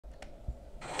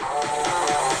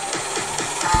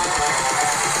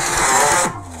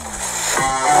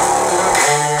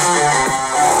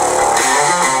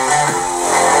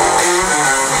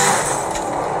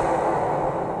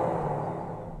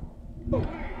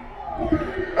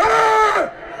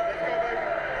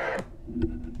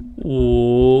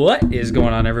What is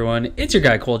going on, everyone? It's your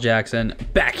guy Cole Jackson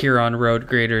back here on Road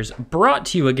Graders, brought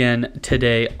to you again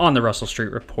today on the Russell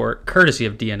Street Report, courtesy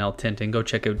of DNL Tinting. Go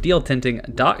check out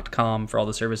dltinting.com for all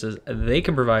the services they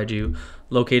can provide you,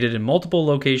 located in multiple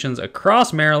locations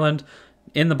across Maryland,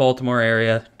 in the Baltimore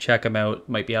area. Check them out.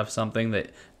 Might be have something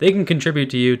that they can contribute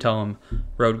to you. Tell them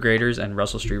Road Graders and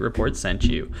Russell Street Report sent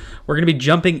you. We're going to be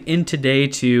jumping in today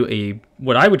to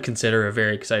what I would consider a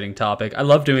very exciting topic. I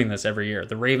love doing this every year.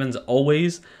 The Ravens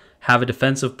always have a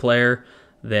defensive player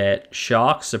that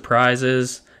shocks,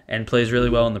 surprises, and plays really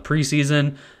well in the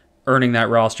preseason, earning that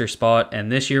roster spot.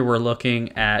 And this year we're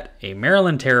looking at a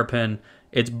Maryland Terrapin.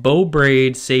 It's Beau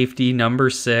Brade, safety, number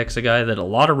 6, a guy that a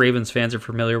lot of Ravens fans are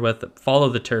familiar with that follow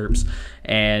the Terps,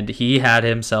 and he had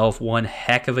himself one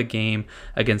heck of a game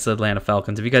against the Atlanta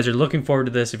Falcons. If you guys are looking forward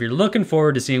to this, if you're looking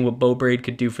forward to seeing what Beau Brade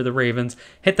could do for the Ravens,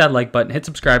 hit that like button, hit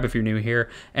subscribe if you're new here,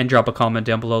 and drop a comment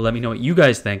down below. Let me know what you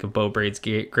guys think of Beau Brade's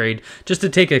grade. Just to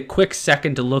take a quick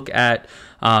second to look at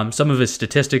some of his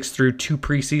statistics through 2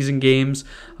 preseason games.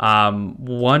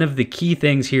 One of the key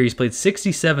things here, he's played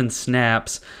 67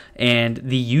 snaps, and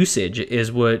the usage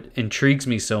is what intrigues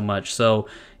me so much. So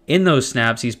in those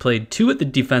snaps, he's played 2 at the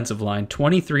defensive line,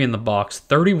 23 in the box,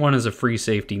 31 as a free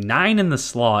safety, 9 in the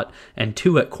slot, and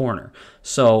 2 at corner.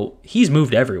 So he's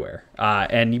moved everywhere.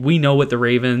 And we know what the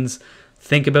Ravens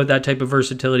think about that type of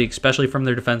versatility, especially from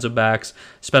their defensive backs,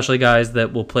 especially guys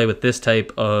that will play with this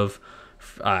type of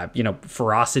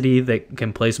ferocity that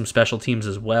can play some special teams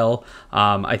as well.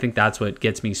 I think that's what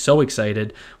gets me so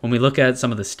excited. When we look at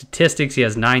some of the statistics, he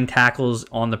has 9 tackles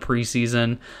on the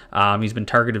preseason. He's been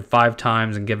targeted 5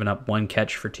 times and given up 1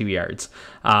 catch for 2 yards.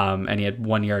 And he had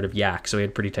 1 yard of yak, so he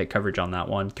had pretty tight coverage on that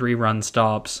one. 3 run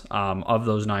stops of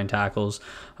those 9 tackles.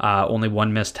 Only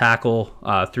 1 missed tackle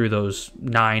through those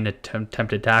 9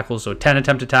 attempted tackles, so 10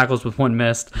 attempted tackles with 1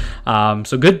 missed.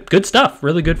 So good stuff,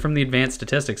 really good from the advanced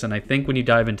statistics. And I think when you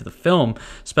dive into the film,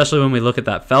 especially when we look at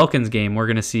that Falcons game, we're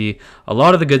going to see a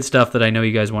lot of the good stuff that I know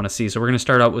you guys want to see. So we're going to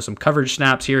start out with some coverage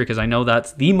snaps here, because I know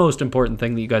that's the most important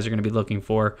thing that you guys are going to be looking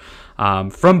for.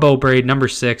 From Beau Brade, number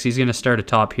 6, he's going to start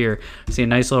atop here. See a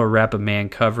nice little rep of man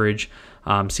coverage,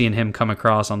 seeing him come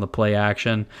across on the play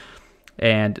action.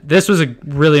 And this was a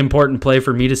really important play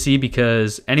for me to see,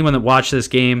 because anyone that watched this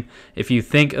game, if you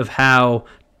think of how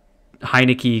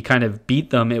Heineke kind of beat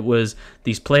them, it was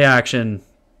these play action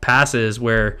passes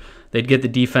where they'd get the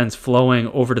defense flowing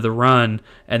over to the run,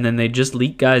 and then they'd just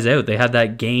leak guys out. They had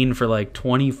that gain for like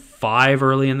 25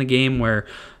 early in the game where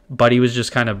Buddy was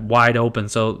just kind of wide open.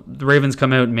 So the Ravens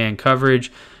come out in man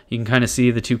coverage. You can kind of see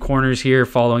the 2 corners here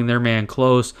following their man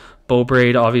close. Beau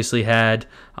Brade obviously had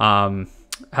the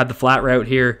flat route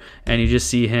here, and you just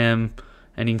see him,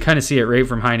 and you can kind of see it right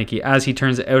from Heineke as he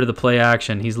turns it out of the play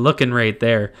action. He's looking right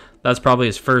there. That's probably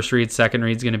his first read. Second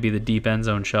read's going to be the deep end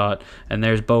zone shot, and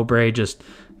there's Beau Brade, just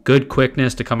good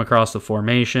quickness to come across the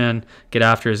formation, get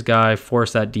after his guy,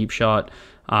 force that deep shot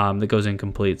that goes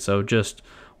incomplete. So just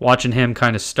watching him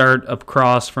kind of start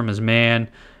across from his man,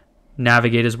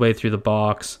 navigate his way through the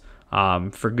box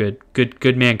for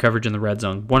good man coverage in the red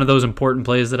zone. One of those important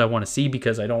plays that I want to see,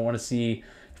 because I don't want to see,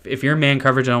 if you're in man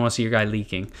coverage, I don't want to see your guy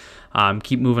leaking.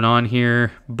 Keep moving on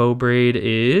here. Beau Brade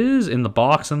is in the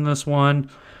box in this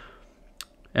one.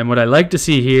 And what I like to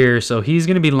see here, so he's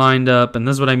going to be lined up, and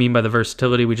this is what I mean by the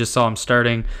versatility. We just saw him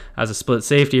starting as a split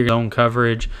safety, your zone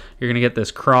coverage. You're going to get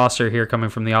this crosser here coming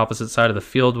from the opposite side of the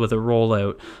field with a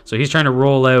rollout. So he's trying to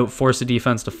roll out, force the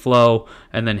defense to flow,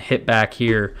 and then hit back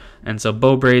here. And so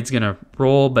Beau Brade's going to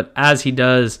roll, but as he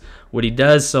does, what he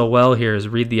does so well here is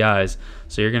read the eyes.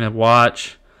 So you're going to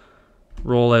watch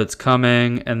rollouts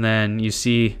coming, and then you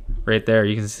see right there,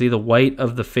 you can see the white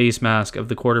of the face mask of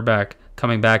the quarterback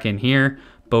coming back in here.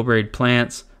 Beau Brade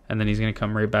plants, and then he's going to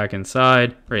come right back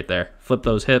inside, right there. Flip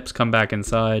those hips, come back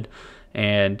inside,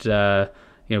 and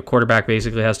quarterback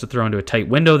basically has to throw into a tight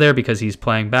window there because he's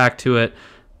playing back to it.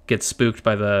 Gets spooked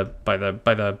by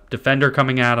the defender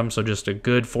coming at him, so just a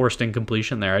good forced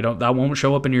incompletion there. That won't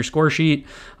show up in your score sheet,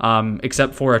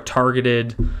 except for a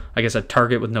target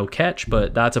with no catch,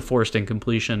 but that's a forced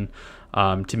incompletion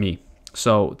to me.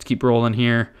 So let's keep rolling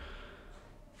here.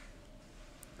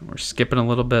 We're skipping a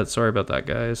little bit. Sorry about that,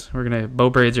 guys.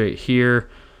 Beau Brade's right here.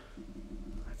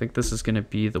 I think this is gonna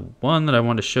be the one that I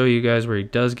want to show you guys where he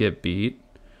does get beat.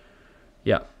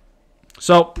 Yeah.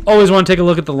 So always want to take a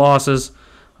look at the losses.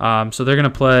 So they're gonna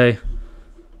play. You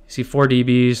see 4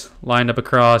 DBs lined up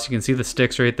across. You can see the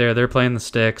sticks right there. They're playing the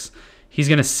sticks. He's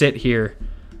gonna sit here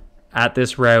at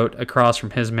this route across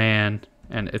from his man,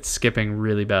 and it's skipping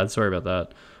really bad. Sorry about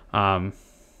that.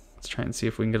 Let's try and see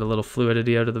if we can get a little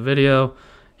fluidity out of the video.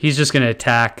 He's just going to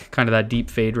attack kind of that deep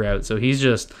fade route. So he's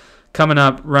just coming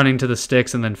up, running to the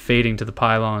sticks, and then fading to the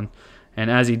pylon.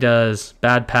 And as he does,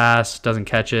 bad pass, doesn't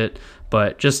catch it.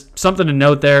 But just something to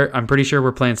note there. I'm pretty sure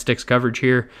we're playing sticks coverage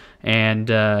here. And,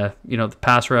 you know, the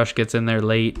pass rush gets in there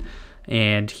late.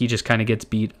 And he just kind of gets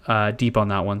beat deep on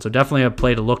that one. So definitely a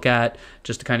play to look at,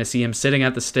 just to kind of see him sitting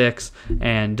at the sticks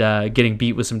and getting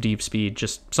beat with some deep speed.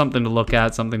 Just something to look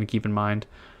at, something to keep in mind.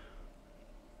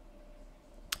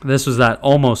 This was that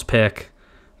almost pick,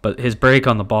 but his break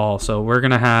on the ball. So we're going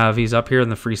to have, he's up here in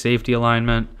the free safety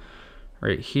alignment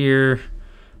right here.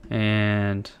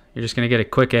 And you're just going to get a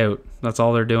quick out. That's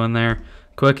all they're doing there.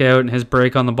 Quick out, and his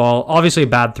break on the ball. Obviously a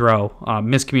bad throw,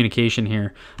 miscommunication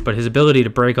here, but his ability to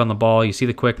break on the ball, you see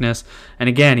the quickness. And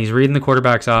again, he's reading the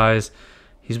quarterback's eyes.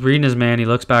 He's reading his man. He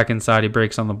looks back inside. He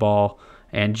breaks on the ball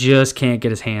and just can't get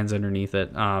his hands underneath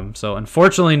it. So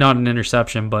unfortunately not an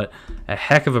interception, but a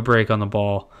heck of a break on the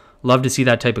ball. Love to see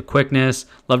that type of quickness.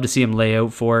 Love to see him lay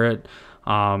out for it.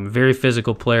 Very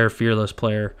physical player, fearless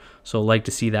player. So like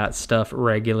to see that stuff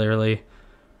regularly.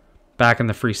 Back in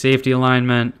the free safety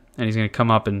alignment, and he's going to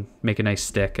come up and make a nice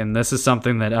stick. And this is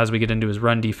something that, as we get into his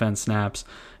run defense snaps,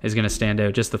 is going to stand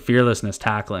out. Just the fearlessness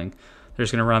tackling. They're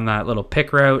just going to run that little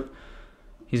pick route.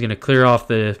 He's going to clear off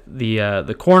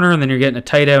the corner, and then you're getting a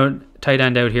tight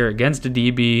end out here against a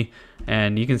DB.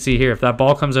 And you can see here, if that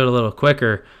ball comes out a little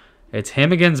quicker, it's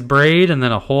him against Brade, and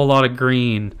then a whole lot of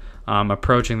green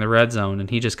approaching the red zone.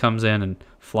 And he just comes in and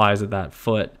flies at that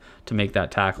foot to make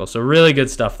that tackle. So really good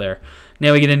stuff there.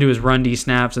 Now we get into his run D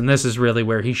snaps, and this is really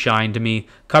where he shined to me.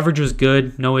 Coverage was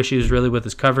good. No issues really with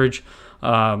his coverage.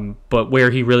 But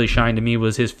where he really shined to me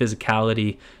was his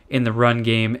physicality in the run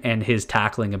game, and his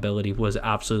tackling ability was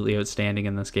absolutely outstanding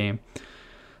in this game.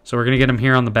 So we're going to get him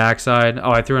here on the backside. Oh,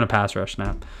 I threw in a pass rush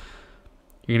snap.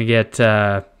 You're going to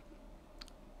get,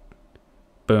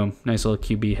 boom, nice little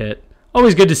QB hit.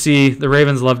 Always good to see. The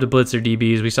Ravens love to blitz their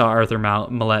DBs. We saw Arthur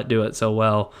Millette do it so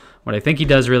well. What I think he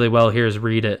does really well here is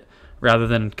read it, rather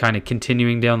than kind of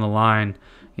continuing down the line.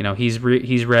 You know, he's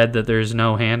read that there's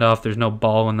no handoff, there's no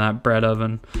ball in that bread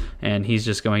oven, and he's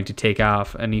just going to take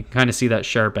off. And you can kind of see that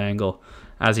sharp angle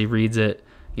as he reads it.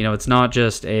 You know, it's not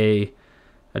just a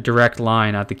direct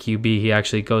line at the QB. He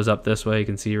actually goes up this way. You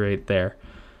can see right there.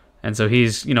 And so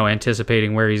he's, you know,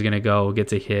 anticipating where he's going to go,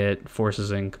 gets a hit,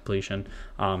 forces incompletion.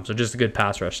 So just a good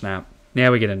pass rush snap.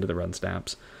 Now we get into the run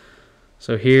snaps.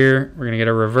 So here we're going to get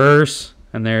a reverse,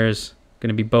 and there's going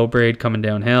to be Beau Brade coming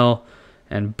downhill,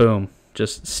 and boom,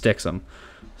 just sticks him.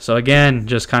 So again,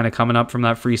 just kind of coming up from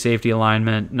that free safety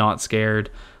alignment, not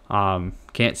scared.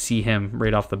 Can't see him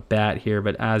right off the bat here,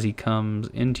 but as he comes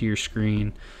into your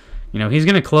screen, you know, he's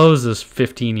going to close this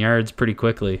 15 yards pretty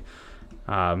quickly.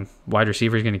 Wide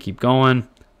receiver is going to keep going.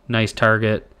 Nice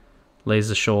target. Lays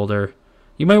the shoulder.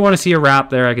 You might want to see a wrap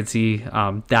there. I could see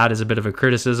that as a bit of a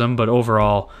criticism, but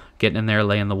overall, getting in there,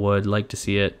 laying the wood, like to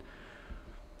see it.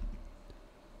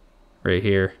 Right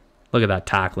here. Look at that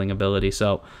tackling ability.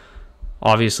 So,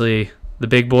 obviously, the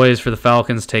big boys for the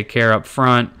Falcons take care up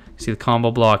front. You see the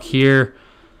combo block here.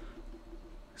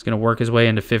 He's going to work his way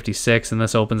into 56, and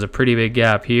this opens a pretty big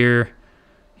gap here.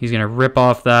 He's going to rip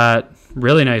off that.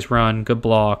 Really nice run. Good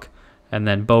block. And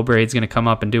then Beau Brade's going to come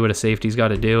up and do what a safety's got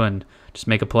to do and just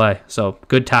make a play. So,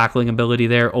 good tackling ability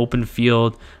there. Open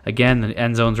field. Again, the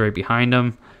end zone's right behind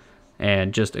him.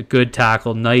 And just a good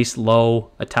tackle. Nice,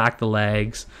 low, attack the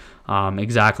legs.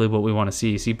 Exactly what we want to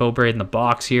see. See Beau Brade in the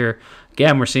box here.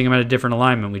 Again, we're seeing him at a different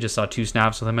alignment. We just saw 2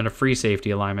 snaps with him in a free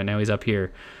safety alignment. Now he's up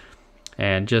here.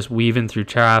 And just weaving through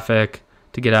traffic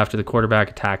to get after the quarterback,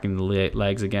 attacking the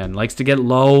legs again. Likes to get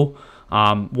low.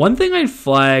 One thing I'd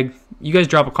flag, you guys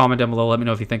drop a comment down below. Let me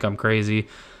know if you think I'm crazy.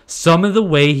 Some of the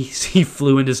way he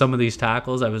flew into some of these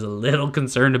tackles, I was a little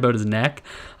concerned about his neck.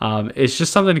 It's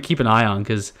just something to keep an eye on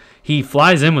because he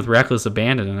flies in with reckless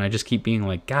abandon, and I just keep being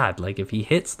like, God, like if he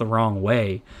hits the wrong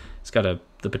way, he's got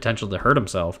the potential to hurt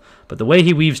himself. But the way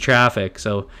he weaves traffic,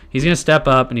 so he's going to step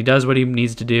up, and he does what he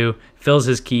needs to do, fills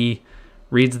his key,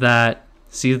 reads that,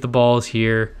 sees the ball is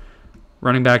here,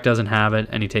 running back doesn't have it,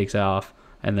 and he takes off.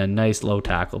 And then nice low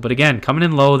tackle. But again, coming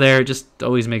in low there, it just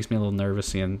always makes me a little nervous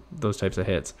seeing those types of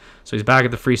hits. So he's back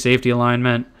at the free safety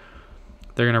alignment.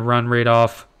 They're going to run right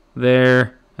off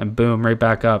there. And boom, right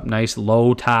back up. Nice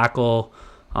low tackle.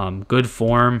 Good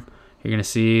form. You're going to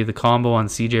see the combo on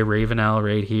CJ Ravenel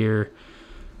right here.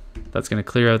 That's going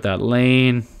to clear out that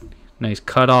lane. Nice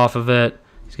cut off of it.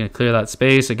 He's going to clear that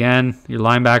space. Again, your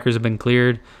linebackers have been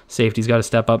cleared. Safety's got to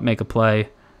step up, make a play.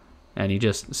 and he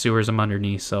just sewers them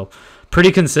underneath. So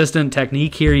pretty consistent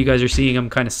technique here. You guys are seeing him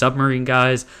kind of submarine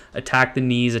guys, attack the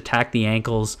knees, attack the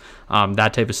ankles,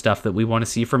 that type of stuff that we want to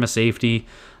see from a safety.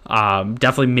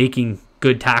 Definitely making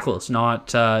good tackles, not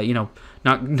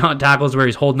tackles where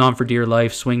he's holding on for dear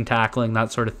life, swing tackling,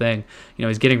 that sort of thing.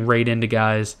 He's getting right into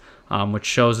guys, which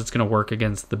shows it's going to work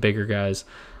against the bigger guys.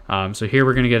 So here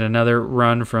we're going to get another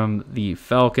run from the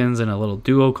Falcons and a little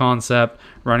duo concept.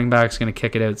 Running back's going to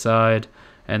kick it outside,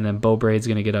 and then Beau Brade's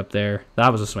going to get up there.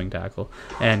 That was a swing tackle,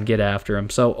 and get after him.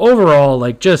 So overall,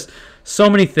 like, just so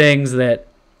many things that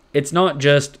it's not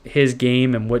just his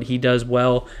game and what he does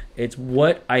well. It's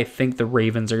what I think the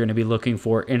Ravens are going to be looking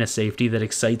for in a safety that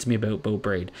excites me about Beau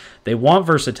Brade. They want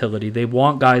versatility. They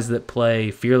want guys that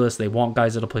play fearless. They want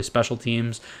guys that'll play special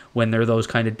teams when they're those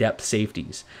kind of depth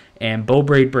safeties. And Beau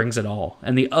Brade brings it all.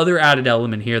 And the other added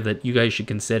element here that you guys should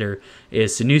consider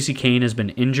is Sanusi Kane has been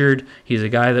injured. He's a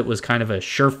guy that was kind of a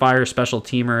surefire special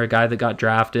teamer, a guy that got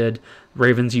drafted.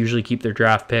 Ravens usually keep their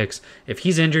draft picks. If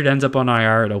he's injured, ends up on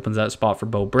IR, it opens that spot for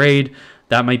Beau Brade.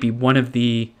 That might be one of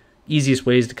the easiest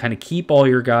ways to kind of keep all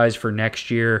your guys for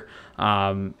next year,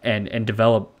 and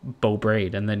develop Beau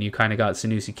Brade. And then you kind of got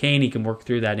Sanusi Kane. He can work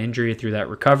through that injury, through that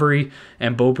recovery.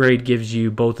 And Beau Brade gives you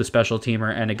both a special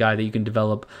teamer and a guy that you can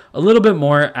develop a little bit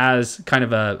more as kind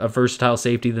of a versatile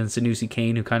safety than Sanusi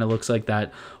Kane, who kind of looks like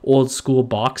that old school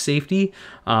box safety.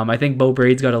 I think Beau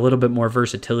Brade's got a little bit more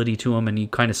versatility to him, and you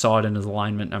kind of saw it in his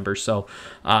alignment numbers. So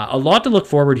a lot to look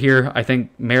forward here. I think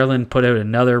Maryland put out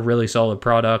another really solid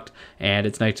product, and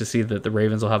it's nice to see that the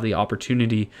Ravens will have the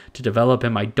opportunity to develop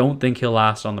him. I don't think he'll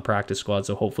last on the practice squad,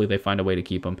 so hopefully they find a way to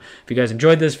keep him. If you guys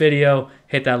enjoyed this video,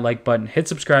 hit that like button, hit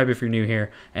subscribe if you're new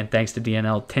here, and thanks to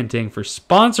DNL Tinting for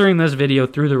sponsoring this video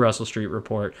through the Russell Street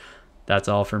Report. That's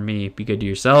all for me. Be good to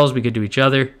yourselves, be good to each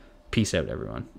other. Peace out, everyone.